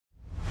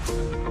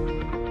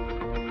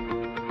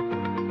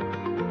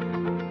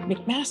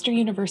McMaster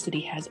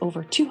University has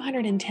over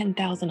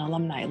 210,000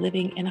 alumni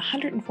living in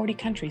 140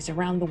 countries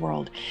around the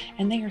world,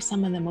 and they are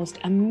some of the most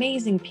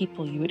amazing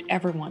people you would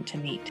ever want to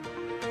meet.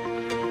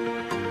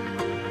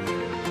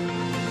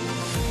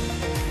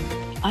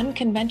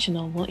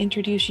 Unconventional will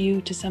introduce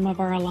you to some of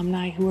our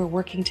alumni who are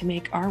working to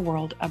make our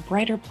world a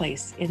brighter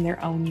place in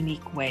their own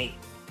unique way.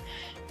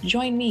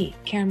 Join me,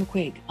 Karen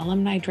McQuaig,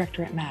 Alumni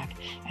Director at MAC,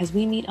 as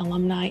we meet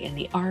alumni in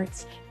the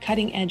arts,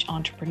 cutting-edge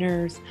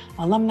entrepreneurs,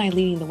 alumni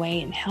leading the way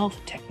in health,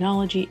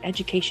 technology,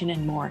 education,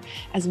 and more,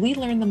 as we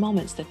learn the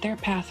moments that their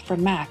path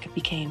from MAC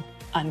became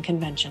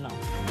unconventional.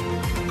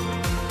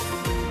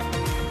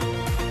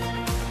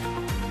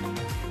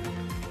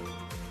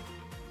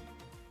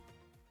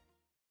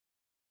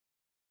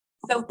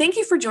 So thank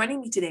you for joining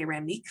me today,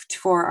 Ramneek,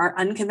 for our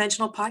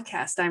Unconventional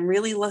podcast. I'm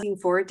really looking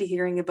forward to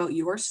hearing about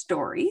your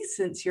story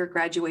since your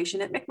graduation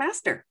at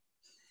McMaster.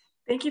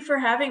 Thank you for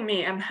having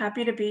me. I'm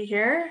happy to be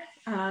here.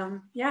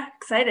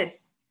 Excited.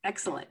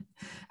 Excellent.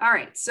 All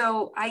right.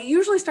 So I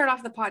usually start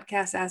off the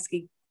podcast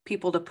asking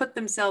people to put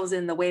themselves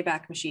in the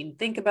Wayback Machine.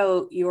 Think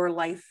about your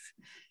life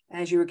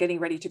as you were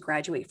getting ready to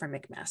graduate from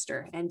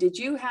McMaster. And did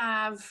you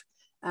have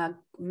a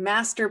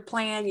master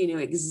plan? You knew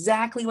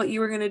exactly what you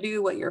were going to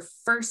do, what your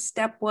first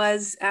step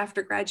was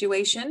after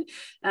graduation.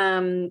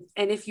 And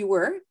if you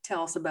were,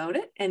 tell us about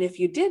it. And if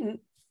you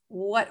didn't,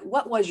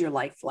 what was your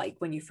life like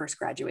when you first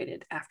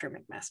graduated after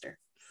McMaster?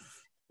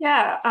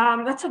 Yeah,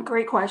 that's a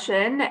great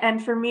question.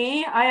 And for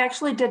me, I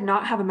actually did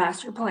not have a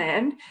master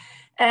plan.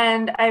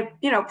 And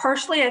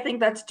partially I think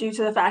that's due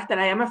to the fact that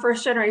I am a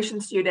first generation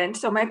student.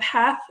 So my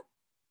path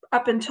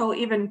up until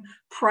even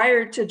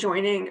prior to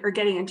joining or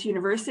getting into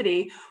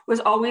university was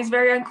always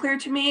very unclear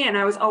to me. And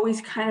I was always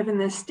kind of in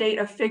this state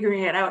of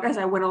figuring it out as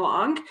I went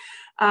along.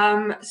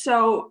 And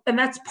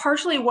that's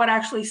partially what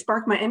actually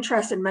sparked my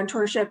interest in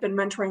mentorship and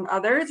mentoring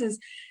others, is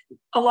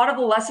a lot of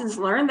the lessons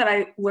learned that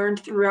I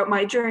learned throughout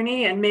my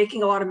journey and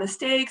making a lot of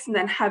mistakes and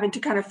then having to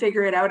kind of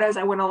figure it out as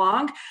I went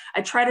along.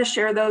 I try to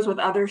share those with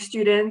other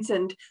students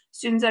and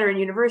students that are in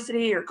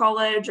university or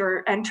college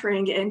or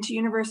entering into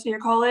university or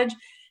college,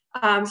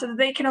 so that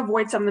they can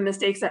avoid some of the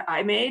mistakes that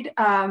I made.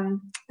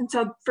 And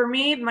so for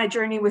me, my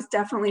journey was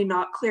definitely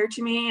not clear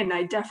to me, and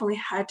I definitely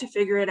had to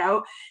figure it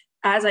out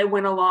as I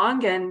went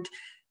along. And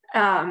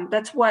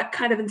that's what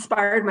kind of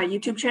inspired my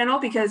YouTube channel,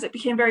 because it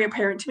became very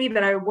apparent to me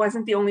that I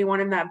wasn't the only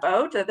one in that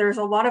boat, that there's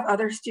a lot of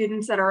other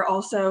students that are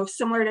also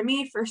similar to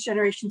me, first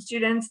generation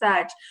students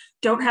that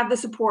don't have the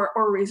support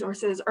or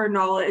resources or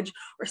knowledge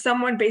or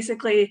someone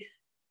basically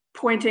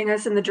pointing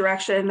us in the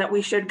direction that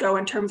we should go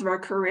in terms of our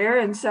career.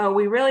 And so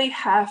we really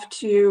have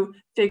to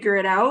figure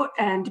it out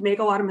and make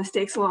a lot of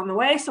mistakes along the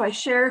way. So I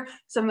share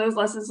some of those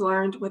lessons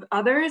learned with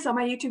others on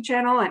my YouTube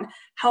channel and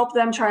help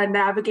them try to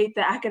navigate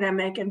the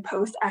academic and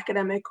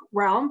post-academic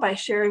realm by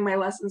sharing my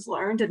lessons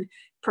learned and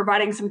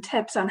providing some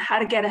tips on how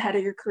to get ahead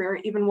of your career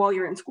even while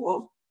you're in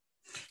school.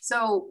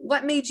 So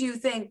what made you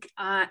think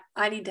I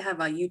need to have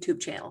a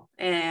YouTube channel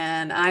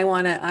and I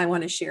want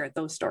to share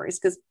those stories?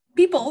 Because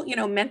people,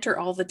 mentor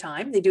all the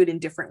time. They do it in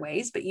different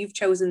ways, but you've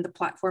chosen the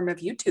platform of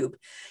YouTube.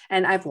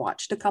 And I've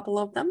watched a couple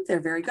of them. They're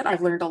very good.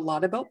 I've learned a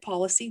lot about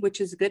policy, which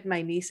is good.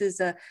 My niece is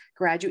a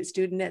graduate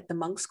student at the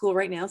Munk School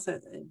right now, so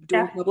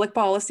doing public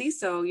policy.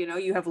 So,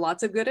 you have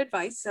lots of good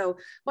advice. So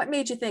what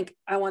made you think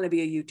I want to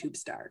be a YouTube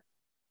star?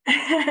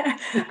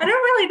 I don't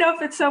really know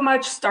if it's so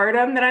much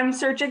stardom that I'm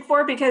searching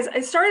for, because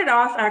I started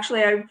off,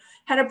 actually, I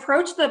had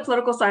approached the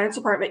political science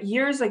department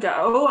years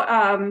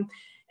ago.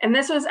 And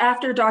this was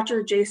after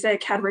Dr.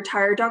 Jasek had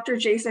retired. Dr.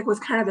 Jasek was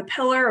kind of the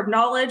pillar of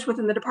knowledge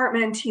within the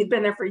department. He'd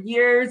been there for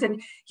years,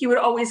 and he would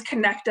always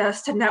connect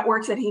us to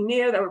networks that he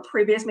knew that were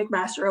previous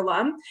McMaster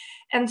alum.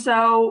 And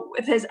so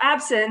with his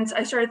absence,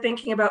 I started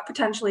thinking about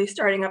potentially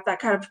starting up that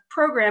kind of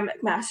program at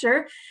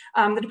McMaster.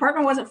 The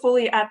department wasn't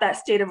fully at that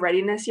state of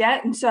readiness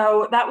yet. And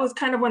so that was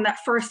kind of when that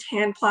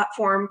first-hand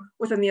platform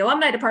within the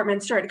alumni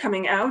department started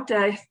coming out.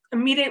 I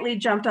immediately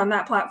jumped on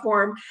that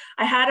platform.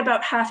 I had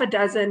about half a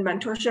dozen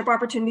mentorship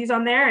opportunities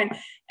on there. And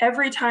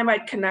every time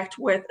I'd connect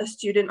with a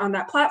student on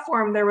that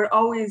platform, there would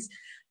always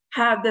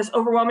have this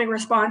overwhelming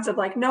response of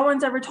like, no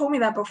one's ever told me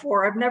that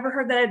before. I've never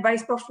heard that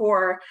advice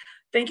before.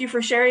 Thank you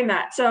for sharing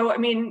that. So,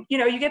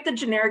 you get the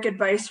generic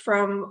advice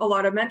from a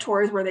lot of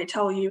mentors where they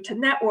tell you to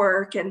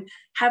network and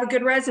have a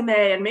good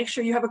resume and make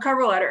sure you have a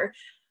cover letter.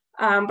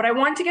 But I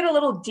wanted to get a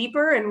little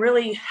deeper and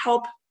really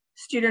help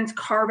students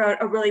carve out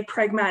a really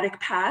pragmatic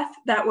path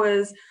that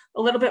was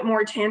a little bit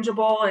more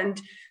tangible and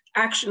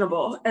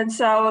actionable. And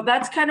so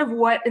that's kind of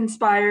what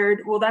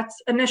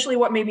that's initially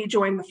what made me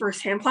join the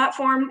Firsthand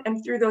platform.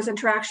 And through those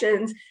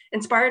interactions,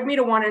 inspired me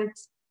to want to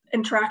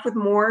interact with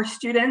more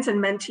students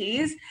and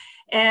mentees.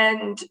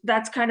 And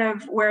that's kind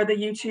of where the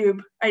YouTube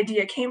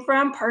idea came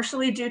from,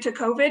 partially due to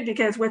COVID,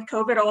 because with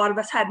COVID, a lot of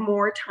us had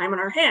more time on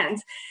our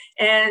hands.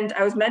 And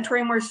I was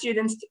mentoring more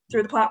students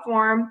through the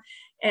platform.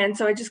 And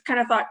so I just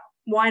kind of thought,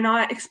 why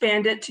not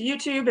expand it to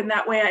YouTube? And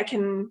that way I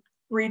can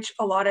reach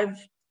a lot of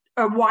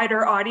a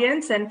wider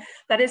audience. And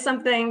that is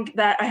something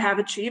that I have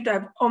achieved.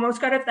 I've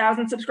almost got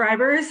 1,000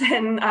 subscribers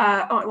in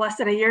less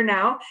than a year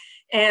now.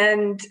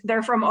 And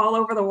they're from all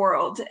over the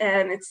world.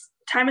 And it's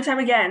time and time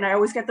again, I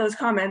always get those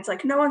comments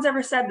like, no one's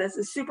ever said this.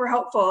 It's super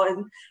helpful.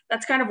 And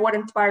that's kind of what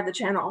inspired the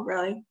channel,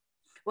 really.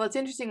 Well, it's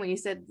interesting when you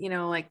said,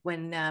 like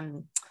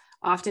when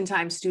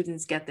oftentimes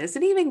students get this,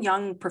 and even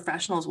young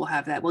professionals will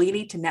have that. Well, you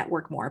need to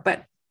network more.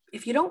 But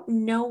if you don't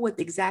know what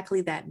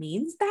exactly that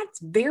means, that's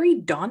very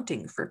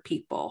daunting for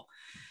people.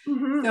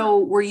 Mm-hmm. So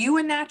were you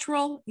a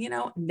natural,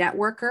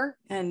 networker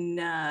and,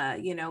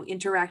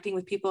 interacting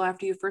with people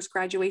after your first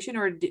graduation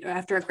or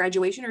after a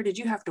graduation, or did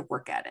you have to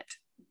work at it?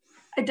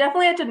 I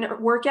definitely had to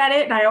work at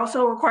it. And I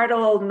also required a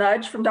little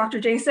nudge from Dr.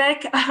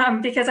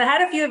 Jasek because I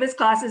had a few of his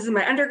classes in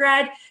my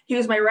undergrad. He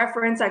was my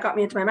reference. That got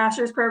me into my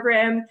master's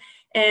program.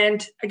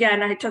 And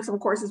again, I took some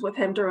courses with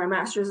him during my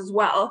master's as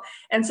well.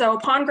 And so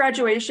upon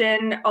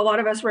graduation, a lot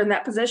of us were in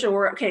that position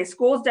where, okay,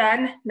 school's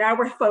done. Now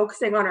we're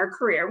focusing on our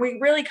career. We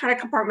really kind of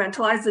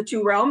compartmentalized the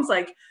two realms,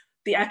 like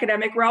the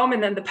academic realm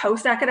and then the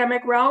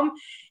post-academic realm.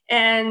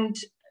 And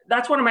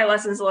that's one of my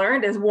lessons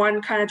learned is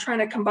one, kind of trying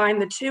to combine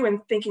the two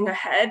and thinking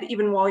ahead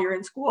even while you're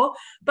in school.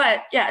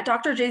 But yeah,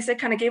 Dr. Jasek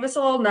kind of gave us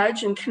a little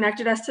nudge and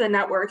connected us to the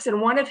networks.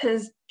 And one of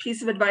his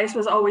piece of advice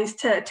was always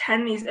to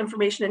attend these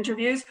information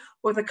interviews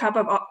with a cup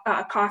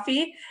of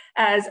coffee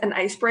as an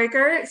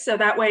icebreaker. So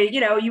that way,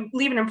 you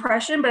leave an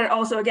impression, but it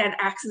also, again,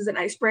 acts as an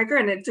icebreaker.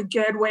 And it's a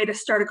good way to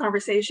start a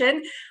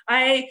conversation.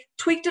 I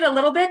tweaked it a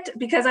little bit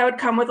because I would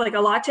come with like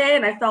a latte,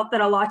 and I felt that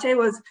a latte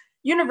was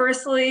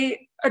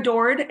universally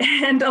adored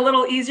and a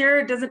little easier.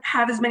 It doesn't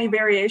have as many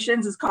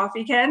variations as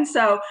coffee can.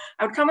 So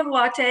I would come with a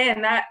latte,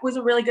 and that was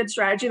a really good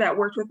strategy that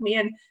worked with me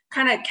and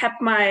kind of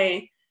kept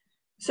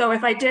so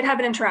if I did have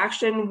an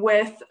interaction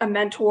with a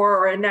mentor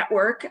or a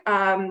network,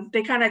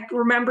 they kind of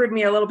remembered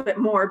me a little bit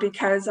more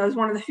because I was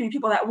one of the few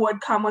people that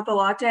would come with a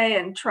latte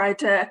and try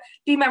to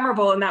be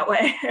memorable in that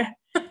way.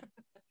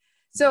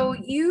 So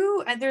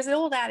there's an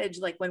old adage,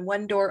 like when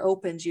one door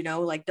opens,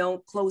 like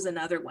don't close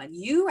another one.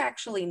 You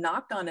actually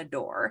knocked on a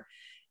door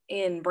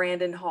in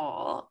Brandon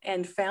Hall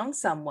and found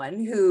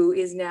someone who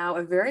is now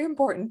a very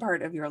important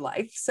part of your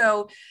life.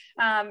 So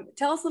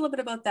tell us a little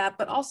bit about that,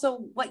 but also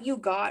what you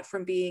got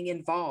from being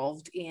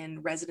involved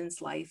in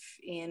residence life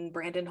in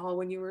Brandon Hall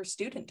when you were a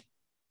student.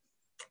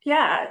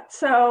 Yeah,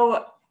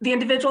 so the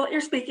individual that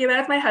you're speaking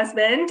about is my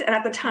husband. And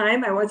at the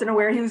time, I wasn't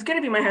aware he was going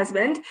to be my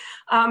husband.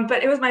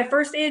 But it was my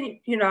first day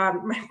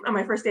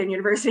my first day in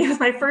university. It was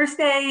my first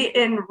day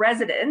in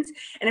residence.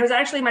 And it was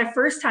actually my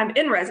first time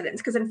in residence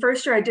because in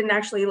first year, I didn't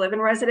actually live in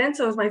residence.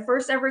 So it was my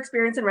first ever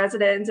experience in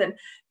residence. And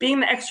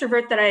being the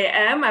extrovert that I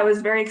am, I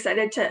was very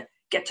excited to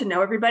get to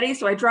know everybody.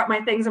 So I dropped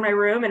my things in my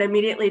room and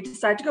immediately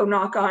decided to go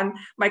knock on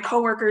my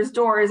coworkers'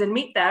 doors and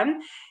meet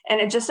them.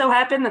 And it just so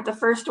happened that the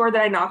first door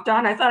that I knocked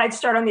on, I thought I'd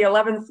start on the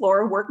 11th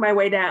floor, work my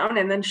way down.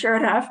 And then sure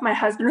enough, my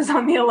husband was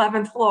on the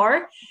 11th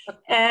floor.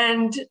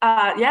 And so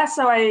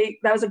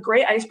that was a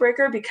great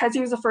icebreaker because he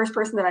was the first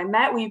person that I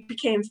met. We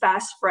became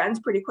fast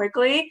friends pretty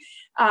quickly.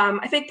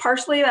 I think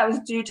partially that was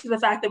due to the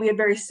fact that we had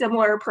very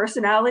similar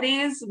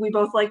personalities. We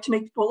both like to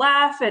make people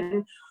laugh,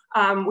 and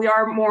we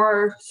are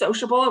more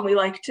sociable, and we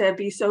like to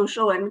be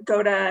social and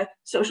go to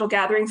social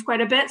gatherings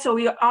quite a bit. So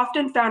we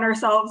often found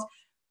ourselves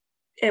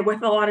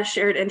with a lot of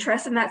shared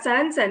interests in that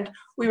sense. And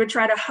we would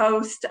try to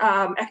host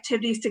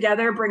activities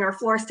together, bring our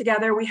floors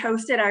together. We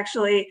hosted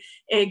actually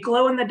a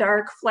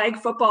glow-in-the-dark flag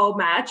football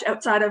match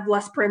outside of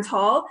Les Prince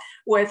Hall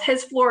with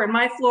his floor and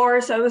my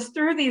floor. So it was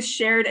through these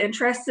shared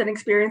interests and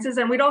experiences.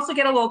 And we'd also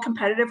get a little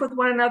competitive with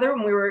one another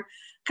when we were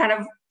kind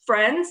of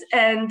friends.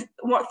 And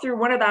through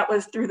one of that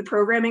was through the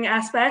programming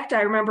aspect.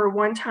 I remember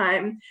one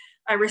time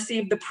I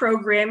received the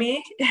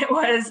Programmy. It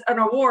was an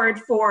award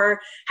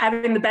for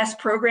having the best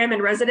program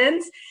in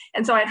residence.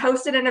 And so I'd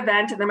hosted an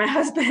event, and then my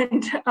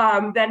husband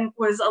then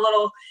was a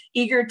little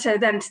eager to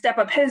then step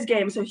up his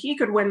game so he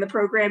could win the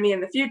Programmy in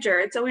the future.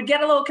 And so we'd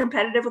get a little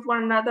competitive with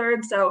one another.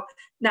 And so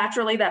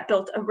naturally that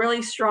built a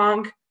really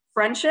strong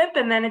friendship.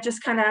 And then it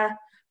just kind of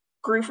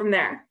grew from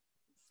there.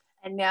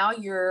 And now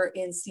you're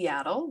in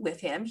Seattle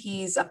with him.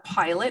 He's a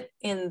pilot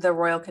in the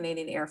Royal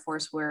Canadian Air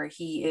Force, where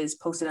he is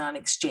posted on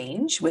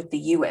exchange with the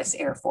US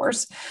Air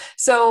Force.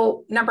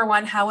 So number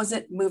one, how was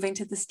it moving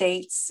to the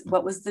States?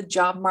 What was the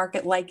job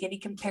market like? Any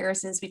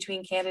comparisons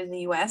between Canada and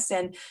the US?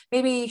 And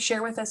maybe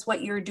share with us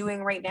what you're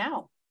doing right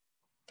now.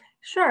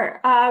 Sure.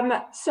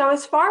 So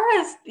as far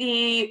as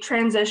the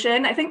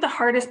transition, I think the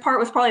hardest part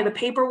was probably the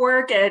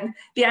paperwork and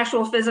the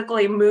actual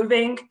physically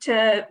moving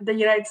to the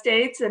United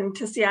States and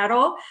to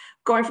Seattle,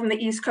 going from the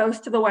East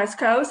Coast to the West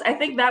Coast. I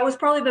think that was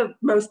probably the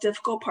most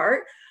difficult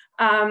part.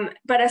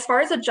 But as far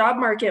as the job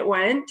market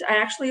went, I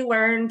actually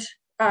learned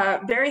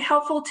a very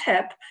helpful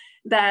tip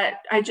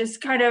that I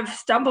just kind of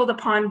stumbled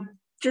upon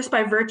just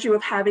by virtue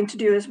of having to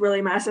do this really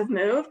massive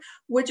move,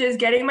 which is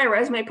getting my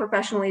resume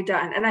professionally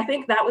done. And I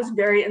think that was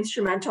very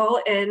instrumental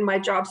in my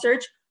job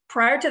search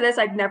prior to this,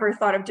 I'd never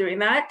thought of doing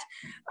that.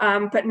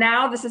 But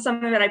now this is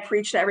something that I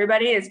preach to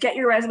everybody is get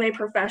your resume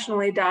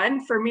professionally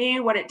done. For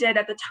me, what it did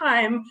at the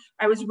time,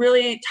 I was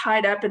really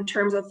tied up in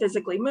terms of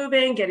physically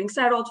moving, getting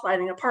settled,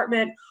 finding an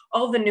apartment,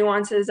 all of the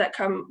nuances that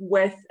come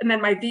with, and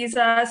then my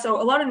visa.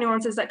 So a lot of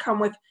nuances that come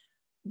with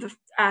the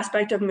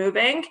aspect of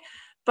moving.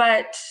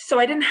 But so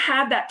I didn't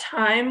have that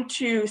time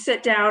to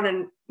sit down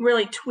and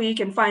really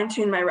tweak and fine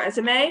tune my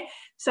resume.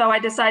 So I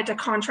decided to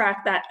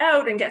contract that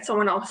out and get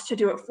someone else to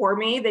do it for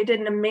me. They did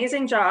an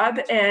amazing job,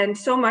 and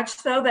so much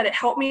so that it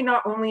helped me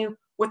not only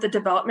with the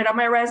development of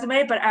my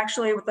resume, but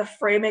actually with the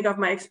framing of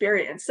my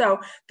experience. So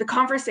the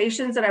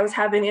conversations that I was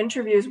having in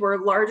interviews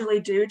were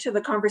largely due to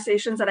the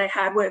conversations that I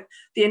had with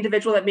the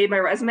individual that made my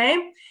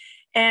resume.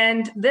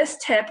 And this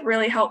tip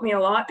really helped me a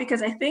lot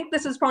because I think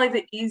this is probably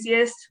the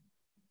easiest,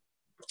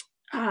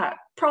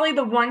 probably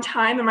the one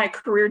time in my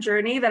career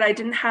journey that I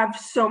didn't have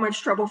so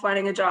much trouble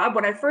finding a job.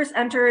 When I first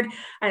entered,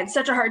 I had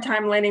such a hard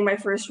time landing my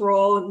first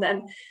role and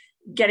then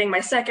getting my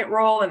second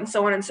role and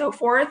so on and so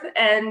forth.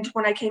 And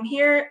when I came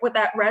here with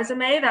that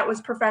resume that was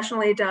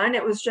professionally done,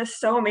 it was just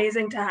so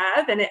amazing to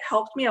have. And it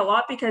helped me a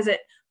lot because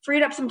it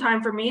freed up some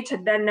time for me to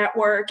then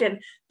network and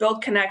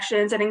build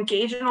connections and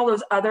engage in all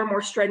those other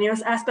more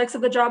strenuous aspects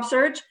of the job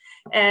search.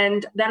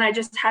 And then I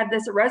just had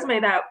this resume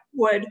that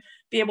would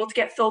be able to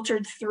get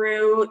filtered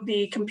through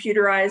the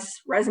computerized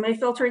resume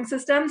filtering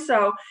system.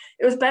 So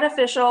it was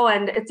beneficial.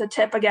 And it's a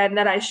tip, again,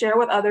 that I share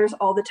with others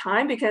all the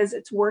time because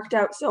it's worked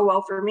out so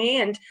well for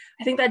me. And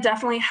I think that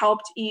definitely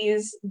helped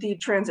ease the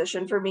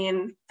transition for me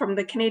and from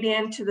the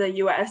Canadian to the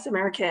US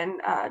American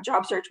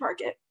job search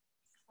market.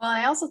 Well,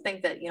 I also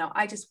think that,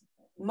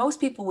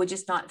 most people would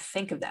just not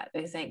think of that.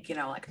 They think,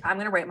 like, I'm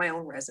going to write my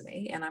own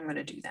resume and I'm going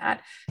to do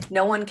that.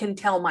 No one can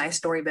tell my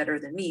story better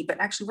than me, but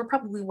actually we're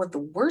probably one of the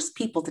worst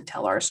people to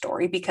tell our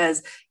story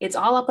because it's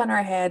all up on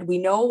our head. We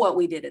know what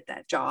we did at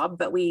that job,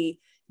 but we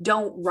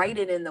don't write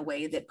it in the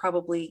way that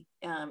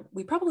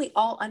we probably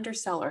all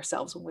undersell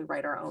ourselves when we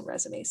write our own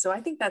resume. So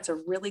I think that's a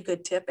really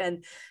good tip.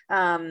 And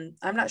I'm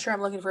not sure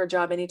I'm looking for a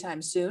job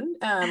anytime soon,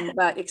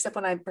 but except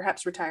when I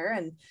perhaps retire.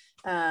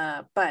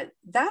 But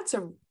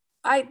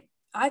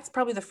it's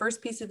probably the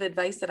first piece of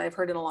advice that I've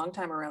heard in a long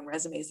time around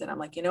resumes that I'm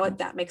like, you know what,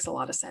 that makes a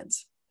lot of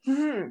sense.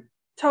 Mm-hmm.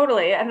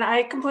 Totally. And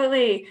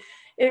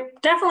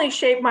it definitely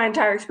shaped my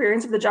entire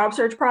experience of the job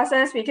search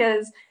process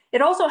because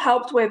it also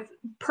helped with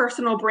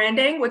personal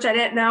branding, which I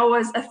didn't know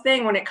was a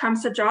thing when it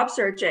comes to job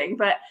searching.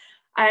 But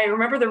I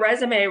remember the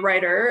resume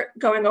writer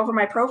going over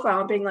my profile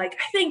and being like,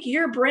 I think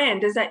your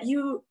brand is that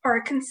you are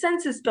a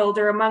consensus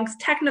builder amongst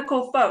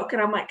technical folk.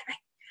 And I'm like,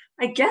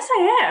 I guess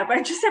I am.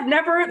 I just have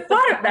never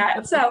thought of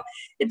that. So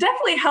it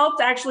definitely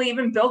helped actually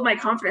even build my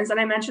confidence. And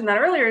I mentioned that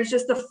earlier. It's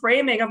just the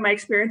framing of my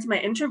experience in my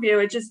interview.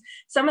 It just,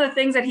 some of the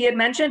things that he had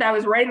mentioned, I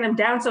was writing them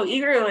down so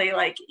eagerly.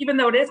 Like, even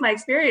though it is my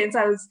experience,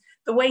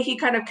 the way he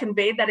kind of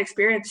conveyed that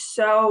experience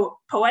so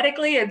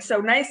poetically and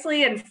so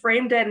nicely and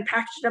framed it and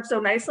packaged it up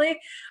so nicely.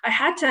 I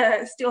had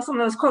to steal some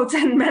of those quotes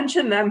and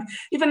mention them,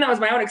 even though it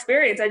was my own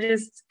experience. I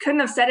just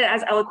couldn't have said it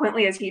as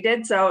eloquently as he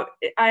did. So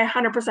I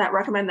 100%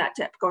 recommend that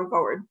tip going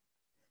forward.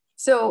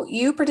 So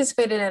you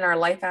participated in our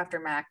Life After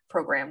Mac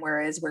program,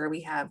 where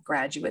we have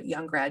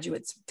young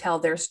graduates tell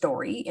their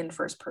story in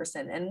first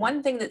person. And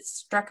one thing that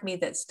struck me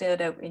that stood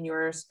out in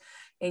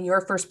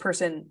your first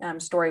person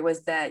story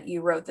was that you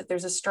wrote that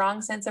there's a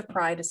strong sense of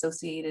pride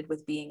associated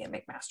with being a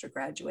McMaster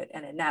graduate,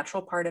 and a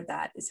natural part of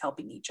that is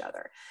helping each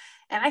other.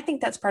 And I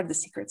think that's part of the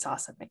secret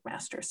sauce of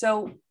McMaster.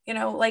 So,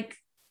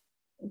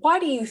 why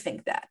do you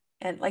think that?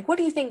 And what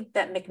do you think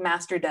that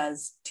McMaster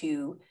does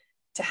to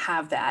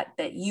have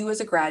that you as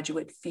a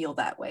graduate feel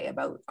that way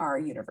about our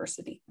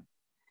university?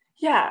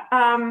 Yeah,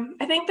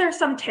 I think there's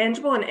some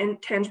tangible and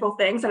intangible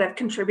things that have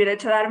contributed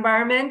to that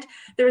environment.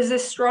 There's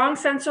this strong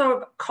sense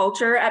of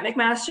culture at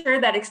McMaster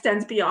that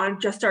extends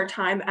beyond just our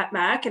time at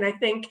Mac. And I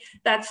think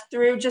that's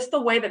through just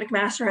the way that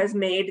McMaster has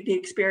made the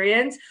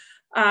experience.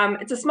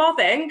 It's a small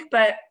thing,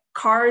 but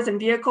cars and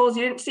vehicles,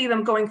 you didn't see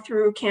them going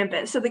through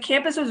campus. So the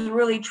campus was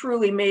really,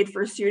 truly made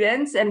for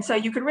students. And so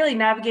you could really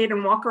navigate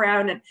and walk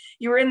around and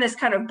you were in this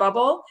kind of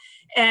bubble.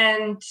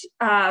 And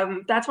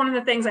that's one of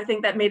the things I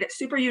think that made it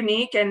super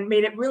unique and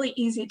made it really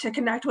easy to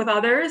connect with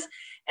others.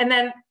 And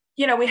then,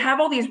 we have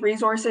all these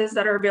resources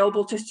that are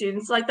available to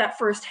students, like that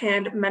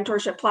firsthand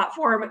mentorship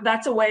platform.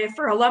 That's a way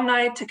for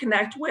alumni to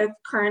connect with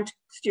current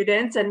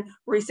students and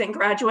recent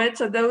graduates.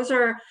 So those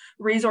are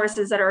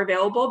resources that are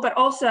available. But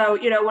also,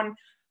 when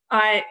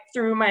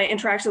through my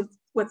interactions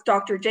with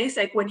Dr.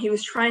 Jasek, when he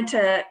was trying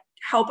to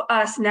help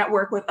us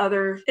network with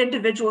other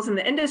individuals in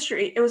the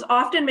industry, it was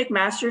often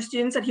McMaster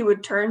students that he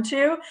would turn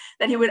to,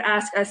 that he would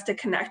ask us to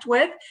connect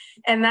with.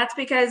 And that's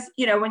because,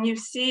 when you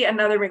see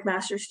another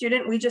McMaster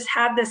student, we just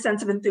have this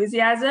sense of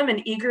enthusiasm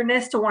and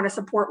eagerness to want to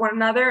support one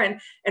another and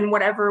in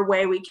whatever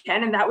way we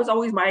can. And that was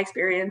always my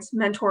experience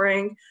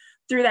mentoring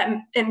through that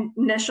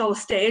initial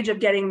stage of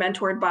getting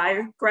mentored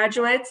by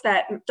graduates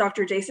that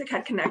Dr. Jasek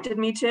had connected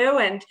me to.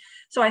 And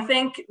so I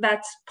think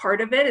that's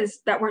part of it, is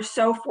that we're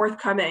so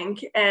forthcoming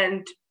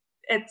and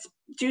it's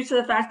due to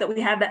the fact that we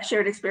had that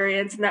shared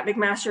experience and that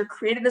McMaster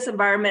created this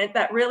environment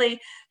that really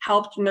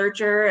helped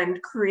nurture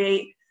and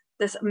create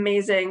this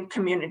amazing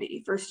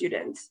community for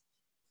students.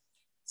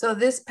 So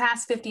this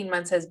past 15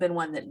 months has been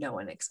one that no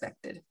one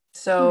expected.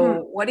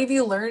 So what have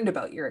you learned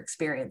about your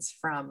experience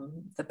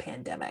from the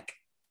pandemic?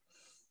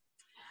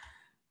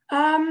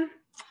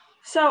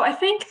 So I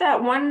think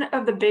that one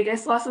of the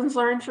biggest lessons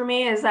learned for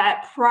me is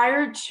that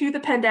prior to the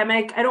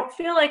pandemic, I don't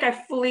feel like I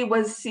fully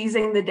was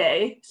seizing the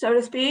day, so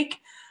to speak.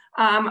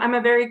 I'm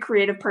a very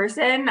creative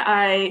person.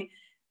 I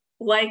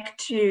like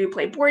to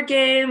play board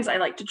games. I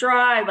like to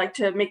draw. I like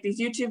to make these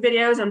YouTube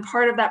videos. And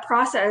part of that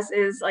process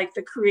is like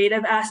the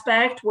creative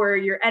aspect where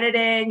you're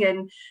editing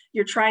and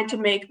you're trying to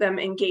make them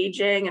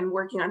engaging and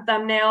working on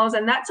thumbnails.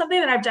 And that's something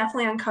that I've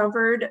definitely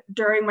uncovered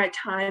during my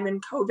time in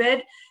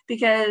COVID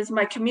because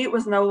my commute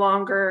was no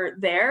longer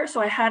there. So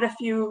I had a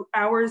few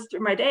hours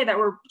through my day that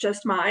were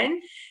just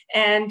mine.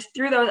 And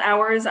through those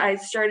hours, I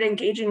started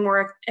engaging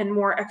more in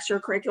more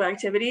extracurricular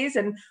activities.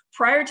 And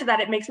prior to that,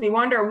 it makes me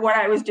wonder what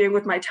I was doing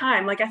with my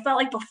time. Like I felt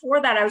like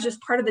before that, I was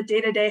just part of the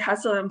day-to-day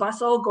hustle and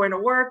bustle, going to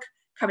work,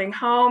 coming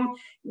home,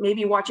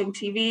 maybe watching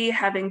TV,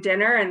 having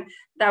dinner. And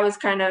that was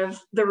kind of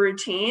the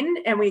routine.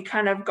 And we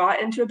kind of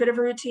got into a bit of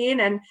a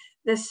routine. And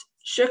this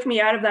shook me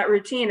out of that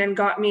routine and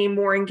got me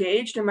more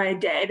engaged in my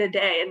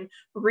day-to-day and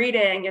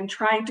reading and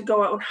trying to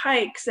go out on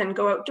hikes and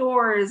go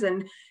outdoors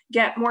and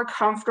get more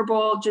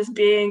comfortable just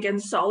being in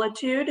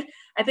solitude.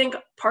 I think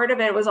part of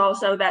it was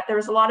also that there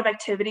was a lot of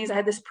activities. I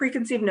had this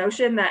preconceived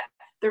notion that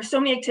there's so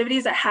many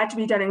activities that had to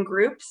be done in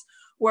groups,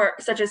 where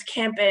such as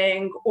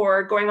camping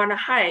or going on a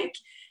hike.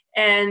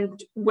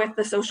 And with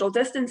the social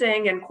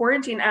distancing and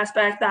quarantine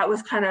aspect,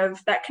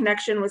 that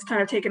connection was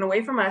kind of taken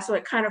away from us. So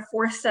it kind of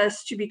forced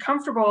us to be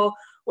comfortable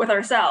with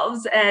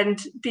ourselves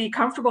and be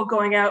comfortable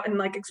going out and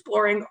like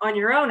exploring on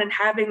your own and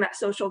having that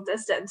social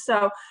distance.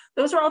 So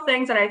those are all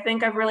things that I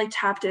think I've really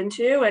tapped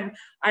into, and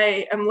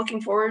I am looking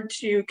forward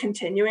to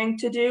continuing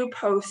to do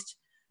post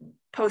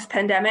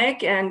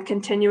pandemic and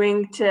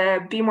continuing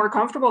to be more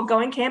comfortable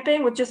going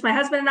camping with just my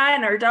husband and I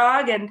and our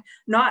dog and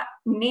not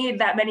need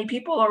that many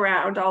people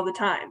around all the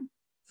time.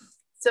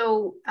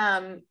 So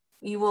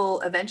you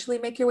will eventually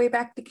make your way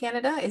back to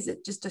Canada. Is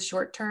it just a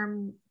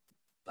short-term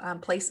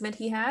placement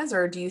he has,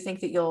 or do you think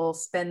that you'll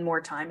spend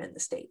more time in the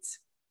States?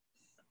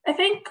 I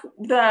think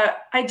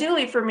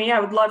ideally for me,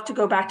 I would love to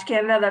go back to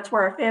Canada. That's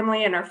where our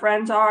family and our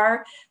friends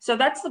are. So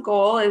that's the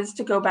goal, is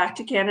to go back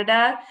to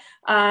Canada.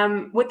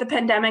 With the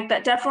pandemic,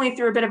 that definitely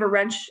threw a bit of a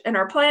wrench in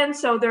our plans.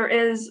 So there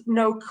is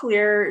no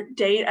clear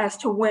date as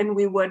to when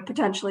we would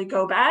potentially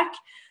go back.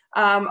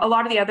 A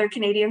lot of the other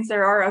Canadians,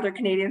 there are other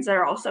Canadians that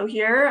are also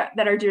here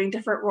that are doing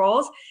different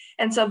roles.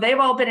 And so they've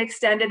all been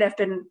extended. I've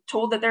been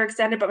told that they're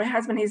extended, but my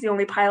husband, he's the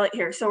only pilot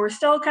here. So we're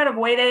still kind of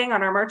waiting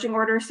on our marching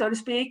orders, so to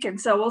speak. And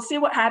so we'll see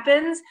what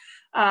happens.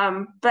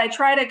 But I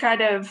try to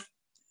kind of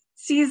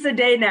seize the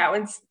day now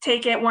and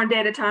take it one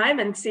day at a time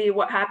and see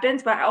what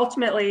happens. But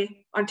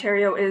ultimately,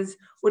 Ontario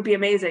would be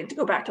amazing to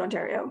go back to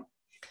Ontario.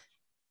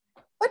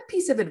 What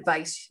piece of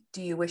advice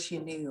do you wish you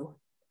knew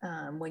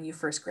when you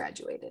first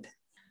graduated?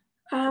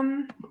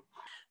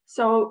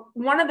 So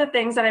one of the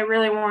things that I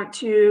really want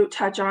to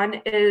touch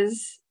on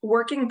is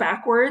working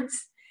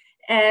backwards.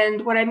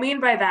 And what I mean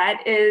by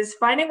that is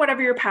finding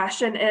whatever your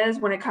passion is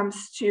when it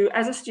comes to,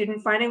 as a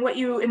student, finding what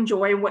you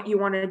enjoy and what you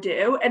want to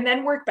do, and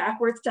then work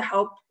backwards to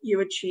help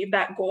you achieve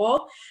that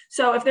goal.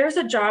 So if there's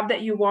a job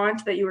that you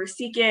want, that you are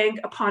seeking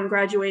upon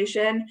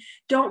graduation,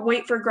 don't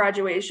wait for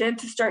graduation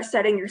to start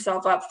setting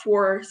yourself up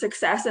for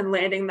success and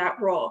landing that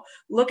role.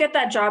 Look at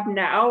that job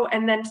now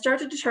and then start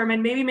to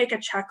determine, maybe make a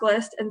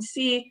checklist and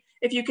see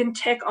if you can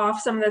tick off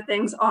some of the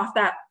things off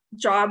that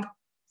job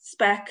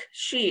spec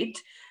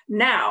sheet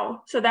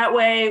now. So that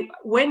way,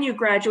 when you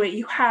graduate,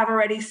 you have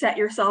already set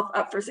yourself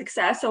up for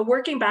success. So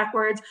working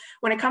backwards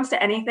when it comes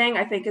to anything,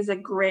 I think, is a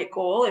great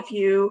goal. If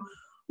you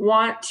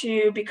want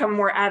to become a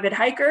more avid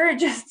hiker,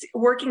 just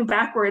working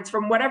backwards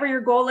from whatever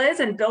your goal is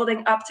and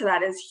building up to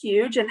that is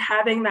huge, and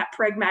having that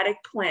pragmatic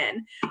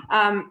plan.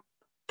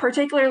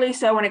 Particularly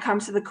so when it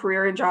comes to the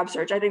career and job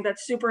search. I think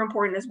that's super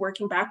important, is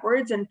working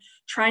backwards and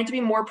trying to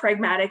be more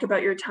pragmatic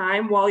about your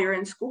time while you're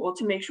in school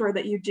to make sure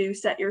that you do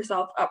set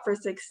yourself up for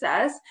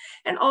success.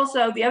 And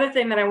also the other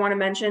thing that I want to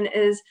mention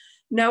is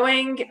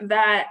knowing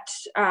that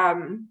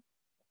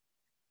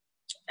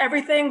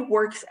everything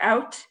works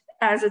out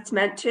as it's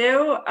meant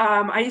to.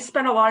 I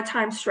spent a lot of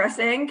time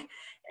stressing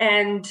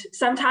and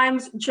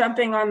sometimes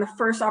jumping on the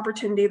first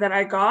opportunity that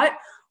I got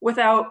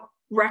without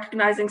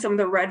recognizing some of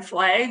the red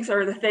flags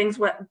or the things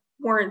that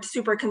weren't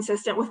super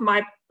consistent with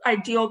my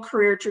ideal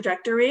career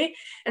trajectory.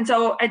 And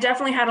so I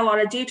definitely had a lot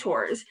of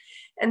detours.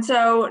 And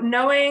so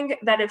knowing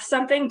that if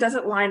something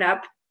doesn't line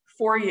up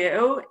for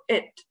you,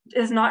 it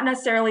is not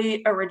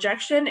necessarily a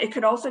rejection. It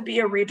could also be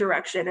a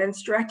redirection, and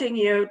it's directing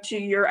you to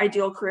your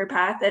ideal career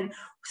path and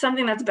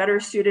something that's better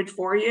suited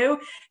for you.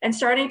 And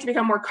starting to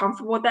become more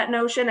comfortable with that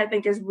notion, I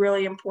think, is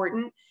really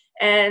important.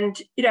 And,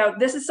 you know,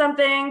 this is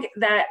something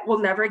that will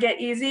never get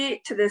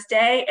easy to this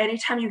day.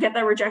 Anytime you get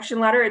that rejection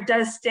letter, it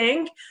does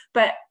sting,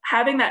 but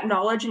having that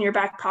knowledge in your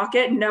back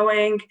pocket,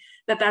 knowing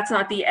that that's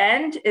not the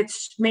end,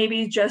 it's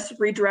maybe just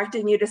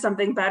redirecting you to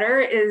something better,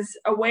 is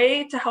a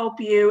way to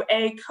help you,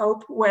 A,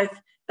 cope with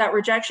that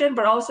rejection,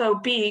 but also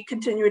B,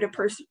 continue to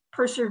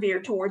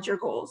persevere towards your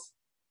goals.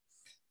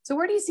 So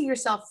where do you see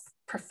yourself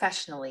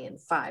professionally in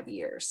 5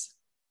 years?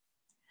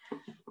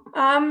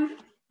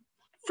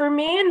 For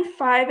me, in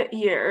 5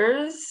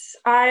 years,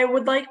 I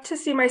would like to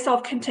see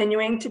myself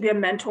continuing to be a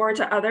mentor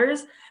to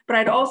others, but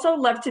I'd also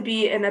love to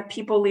be in a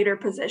people leader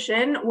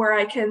position where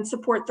I can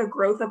support the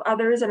growth of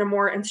others in a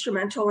more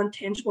instrumental and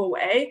tangible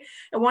way.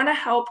 I want to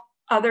help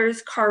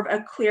others carve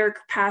a clear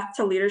path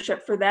to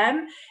leadership for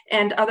them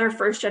and other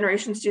first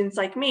generation students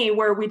like me,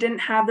 where we didn't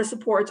have the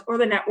supports or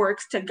the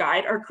networks to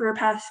guide our career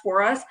paths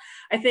for us.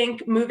 I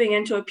think moving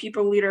into a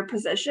people leader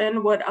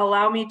position would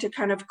allow me to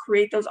kind of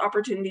create those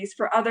opportunities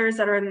for others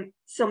that are in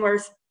similar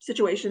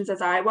situations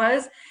as I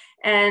was.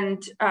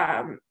 And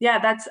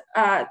that's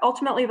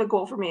ultimately the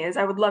goal for me. Is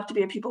I would love to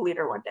be a people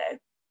leader one day.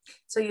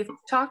 So you've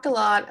touched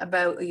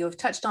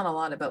on a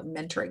lot about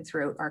mentoring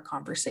throughout our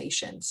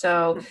conversation.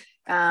 So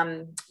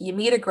you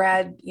meet a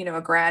grad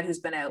who's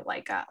been out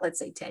like, let's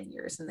say 10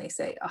 years, and they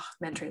say, oh,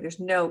 mentoring,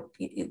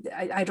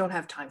 I don't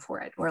have time for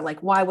it. Or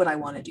like, why would I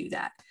want to do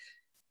that?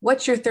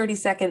 What's your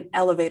 30-second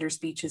elevator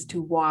speech as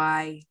to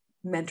why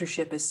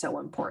mentorship is so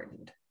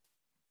important?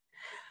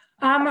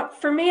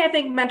 For me, I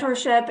think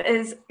mentorship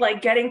is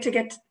like getting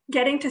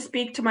to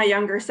speak to my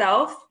younger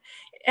self.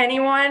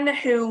 Anyone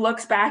who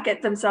looks back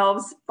at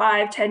themselves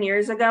 5-10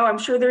 years ago, I'm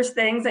sure there's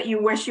things that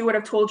you wish you would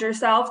have told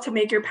yourself to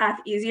make your path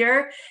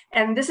easier.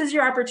 And this is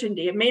your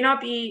opportunity. It may not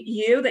be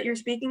you that you're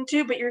speaking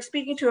to, but you're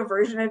speaking to a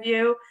version of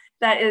you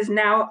that is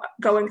now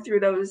going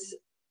through those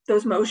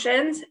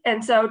motions.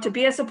 And so to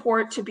be a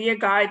support, to be a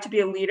guide, to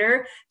be a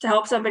leader, to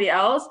help somebody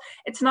else,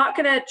 it's not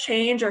going to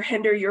change or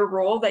hinder your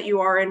role that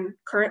you are in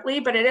currently,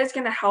 but it is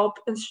going to help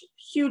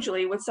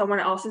hugely with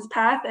someone else's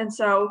path. And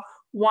so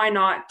why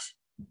not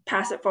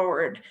pass it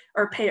forward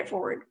or pay it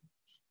forward?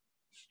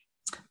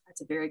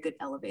 That's a very good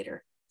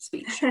elevator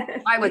speech.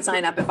 I would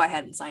sign up if I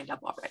hadn't signed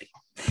up already.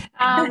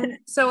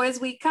 So as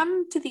we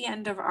come to the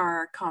end of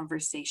our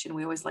conversation,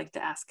 we always like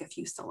to ask a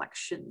few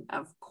selection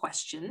of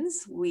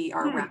questions. We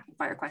are rapid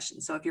fire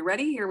questions. So if you're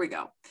ready, here we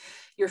go.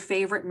 Your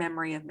favorite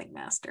memory of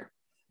McMaster?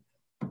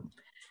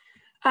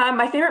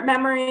 My favorite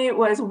memory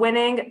was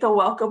winning the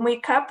Welcome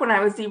Week Cup when I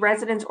was the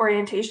residence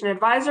orientation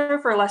advisor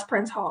for Les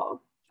Prince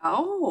Hall.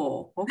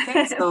 Oh,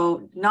 okay.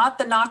 So not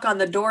the knock on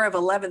the door of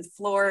 11th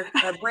floor,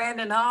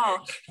 Brandon Hall.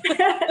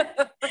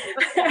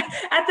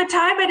 At the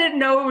time, I didn't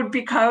know it would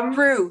become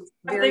true.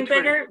 Very true.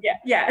 Bigger.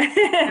 Yeah.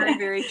 Very,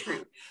 very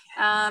true.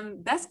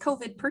 Best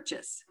COVID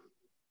purchase?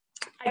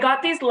 I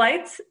got these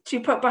lights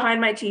to put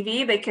behind my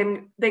TV.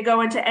 They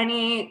go into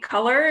any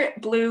color,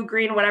 blue,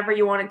 green, whatever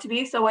you want it to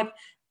be. So with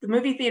the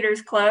movie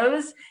theaters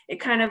closed, it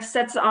kind of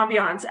sets the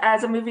ambiance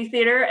as a movie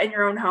theater in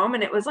your own home.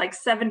 And it was like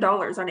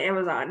 $7 on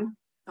Amazon.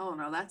 Oh,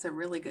 no, that's a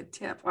really good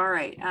tip. All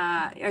right.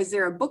 Is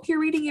there a book you're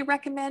reading you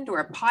recommend or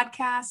a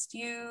podcast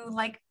you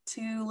like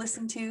to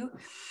listen to?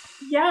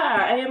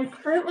 Yeah, I am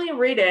currently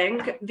reading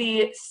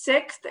The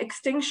Sixth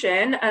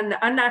Extinction, An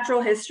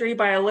Unnatural History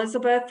by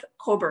Elizabeth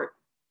Kolbert.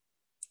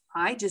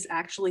 I just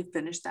actually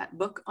finished that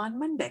book on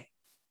Monday.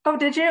 Oh,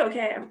 did you?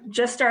 Okay, I'm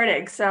just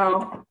starting.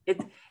 So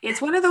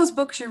it's one of those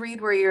books you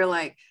read where you're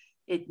like,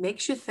 it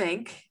makes you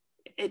think.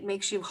 It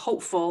makes you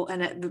hopeful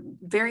and at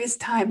various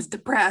times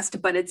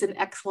depressed, but it's an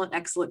excellent,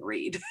 excellent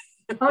read.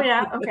 Oh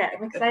yeah. Okay.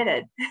 I'm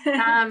excited.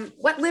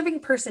 What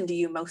living person do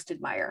you most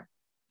admire?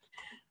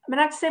 I'm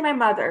gonna have to say my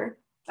mother.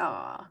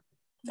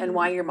 And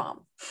why your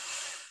mom?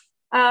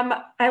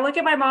 I look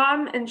at my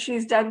mom and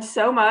she's done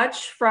so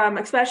much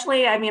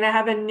especially, I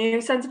have a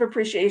new sense of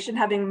appreciation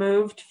having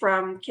moved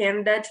from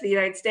Canada to the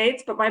United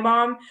States, but my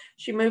mom,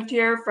 she moved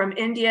here from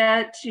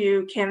India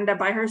to Canada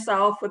by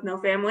herself with no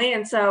family.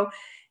 And so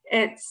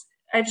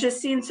I've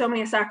just seen so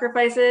many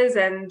sacrifices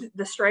and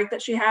the strength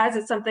that she has.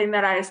 It's something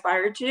that I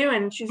aspire to,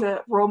 and she's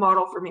a role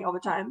model for me all the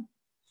time.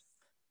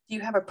 Do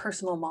you have a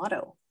personal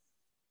motto?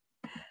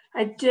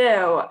 I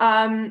do.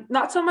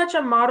 Not so much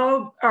a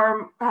motto,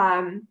 or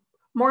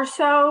more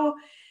so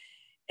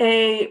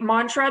a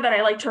mantra that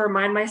I like to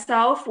remind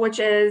myself, which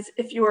is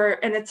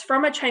and it's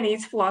from a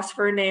Chinese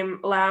philosopher named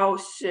Lao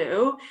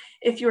Tzu.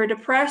 If you are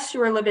depressed,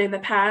 you are living in the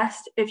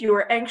past. If you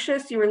are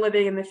anxious, you are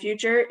living in the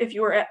future. If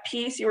you are at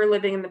peace, you are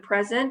living in the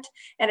present.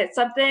 And it's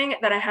something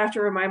that I have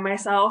to remind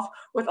myself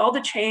with all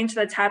the change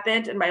that's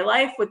happened in my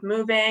life with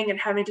moving and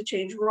having to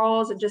change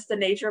roles and just the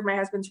nature of my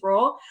husband's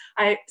role.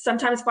 I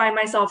sometimes find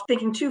myself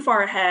thinking too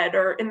far ahead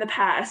or in the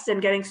past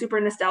and getting super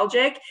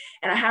nostalgic.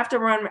 And I have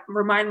to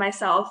remind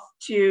myself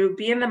to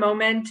be in the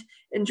moment,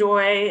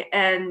 enjoy,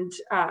 and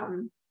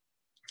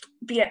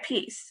be at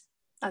peace.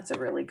 That's a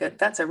really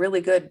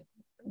good,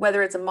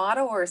 whether it's a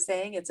motto or a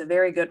saying, it's a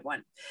very good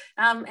one.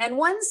 And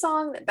one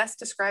song that best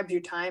describes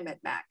your time at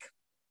Mac.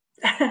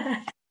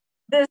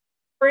 This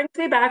brings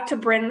me back to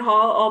Brittain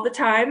Hall all the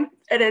time,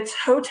 and it's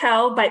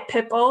Hotel by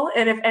Pitbull.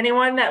 And if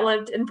anyone that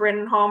lived in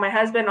Brittain Hall, my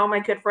husband, all my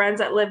good friends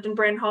that lived in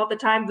Brittain Hall at the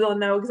time, they'll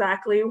know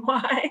exactly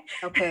why.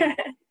 Okay.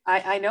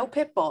 I know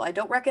Pitbull. I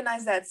don't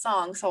recognize that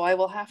song, so I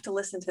will have to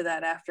listen to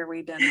that after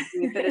we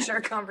finish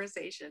our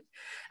conversation.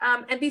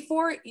 And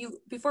before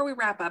we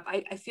wrap up,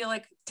 I feel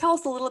like tell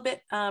us a little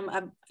bit,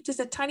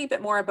 just a tiny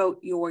bit more about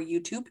your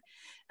YouTube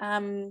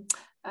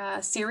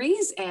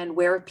series and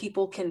where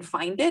people can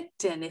find it,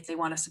 and if they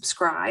want to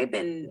subscribe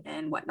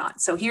and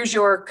whatnot. So here's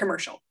your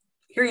commercial.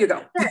 Here you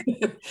go.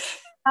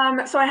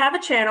 So I have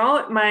a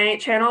channel. My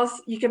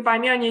channels, you can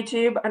find me on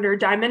YouTube under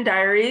Diamond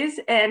Diaries,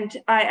 and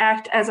I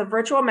act as a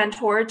virtual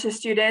mentor to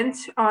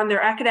students on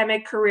their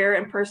academic, career,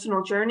 and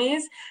personal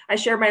journeys. I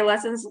share my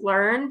lessons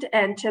learned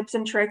and tips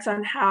and tricks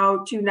on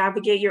how to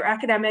navigate your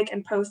academic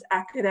and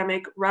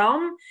post-academic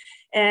realm.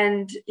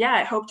 And yeah,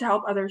 I hope to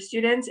help other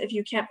students. If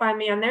you can't find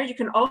me on there, you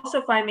can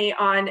also find me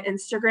on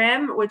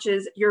Instagram, which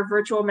is Your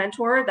Virtual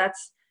Mentor.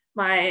 That's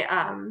my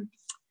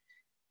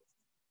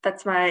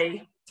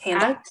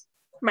handle.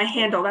 My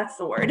handle, that's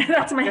the word.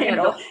 That's my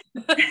handle.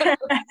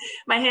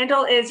 My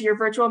handle is Your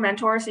Virtual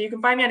Mentor. So you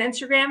can find me on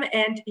Instagram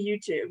and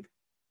YouTube.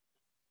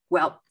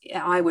 Well,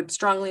 I would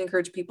strongly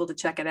encourage people to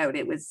check it out.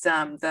 It was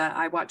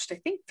I watched, I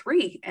think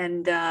 3,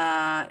 and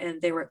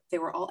they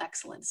were all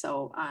excellent.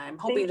 So I'm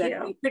hoping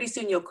that pretty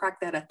soon you'll crack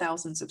that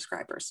 1,000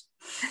 subscribers.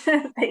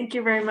 Thank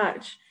you very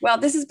much. Well,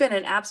 this has been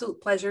an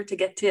absolute pleasure to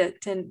get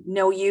to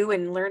know you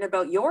and learn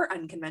about your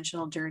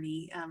unconventional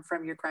journey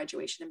from your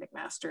graduation at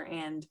McMaster.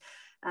 And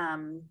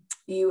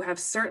you have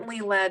certainly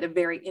led a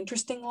very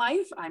interesting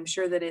life. I'm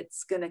sure that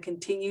it's going to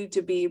continue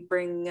to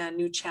bring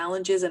new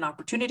challenges and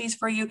opportunities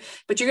for you,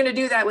 but you're going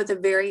to do that with a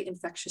very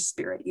infectious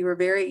spirit. You were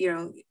very,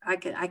 I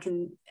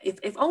can,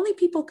 if only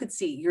people could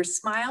see your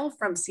smile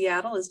from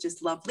Seattle is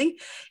just lovely,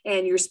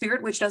 and your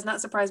spirit, which does not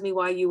surprise me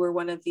why you were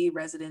one of the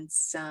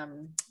residents.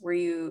 Were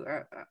you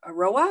a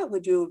ROA?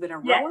 Would you have been a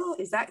ROA? Yes,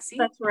 is that,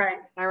 that's right.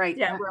 All right.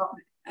 Yeah.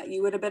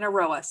 You would have been a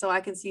ROA, so I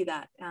can see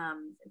that.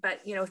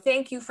 But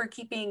thank you for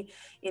keeping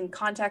in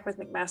contact with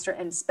McMaster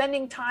and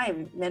spending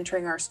time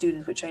mentoring our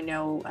students, which I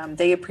know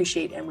they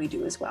appreciate, and we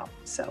do as well.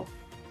 So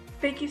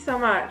thank you so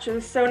much. It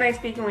was so nice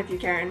speaking with you,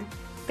 Karen.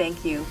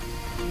 Thank you.